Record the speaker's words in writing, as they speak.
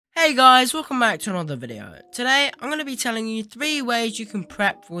Hey guys, welcome back to another video. Today, I'm going to be telling you 3 ways you can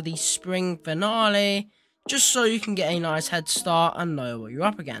prep for the spring finale, just so you can get a nice head start and know what you're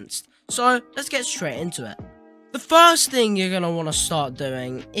up against. So, let's get straight into it. The first thing you're going to want to start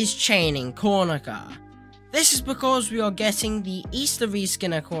doing is chaining Cornica. This is because we are getting the Easter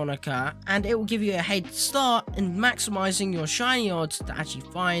reskinner Cornica, and it will give you a head start in maximizing your shiny odds to actually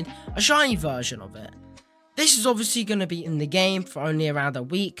find a shiny version of it. This is obviously going to be in the game for only around a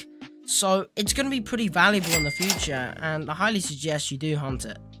week, so it's going to be pretty valuable in the future, and I highly suggest you do hunt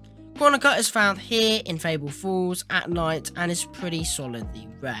it. Cornica is found here in Fable Falls at night and is pretty solidly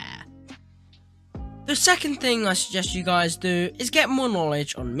rare. The second thing I suggest you guys do is get more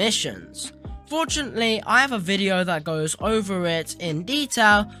knowledge on missions. Fortunately, I have a video that goes over it in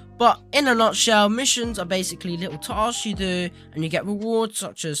detail, but in a nutshell, missions are basically little tasks you do and you get rewards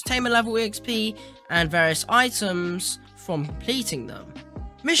such as tamer level EXP and various items from completing them.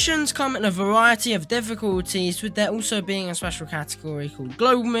 Missions come in a variety of difficulties, with there also being a special category called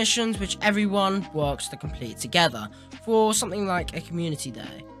global missions, which everyone works to complete together for something like a community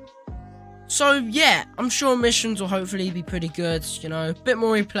day. So yeah, I'm sure missions will hopefully be pretty good, a bit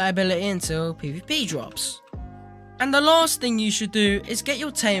more replayability until PvP drops. And the last thing you should do is get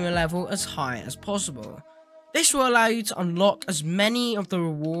your tamer level as high as possible. This will allow you to unlock as many of the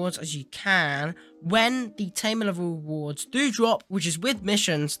rewards as you can when the tamer level rewards do drop, which is with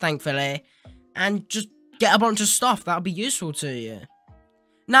missions, thankfully, and just get a bunch of stuff that'll be useful to you.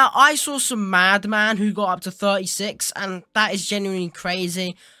 Now, I saw some madman who got up to 36, and that is genuinely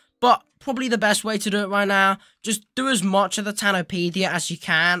crazy, but probably the best way to do it right now, just do as much of the Tanopedia as you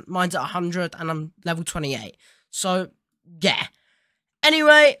can. Mine's at 100 and I'm level 28. So, yeah.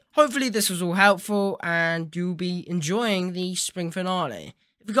 Anyway, hopefully this was all helpful and you'll be enjoying the spring finale.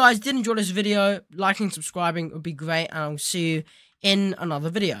 If you guys did enjoy this video, liking and subscribing would be great, and I'll see you in another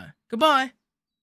video. Goodbye.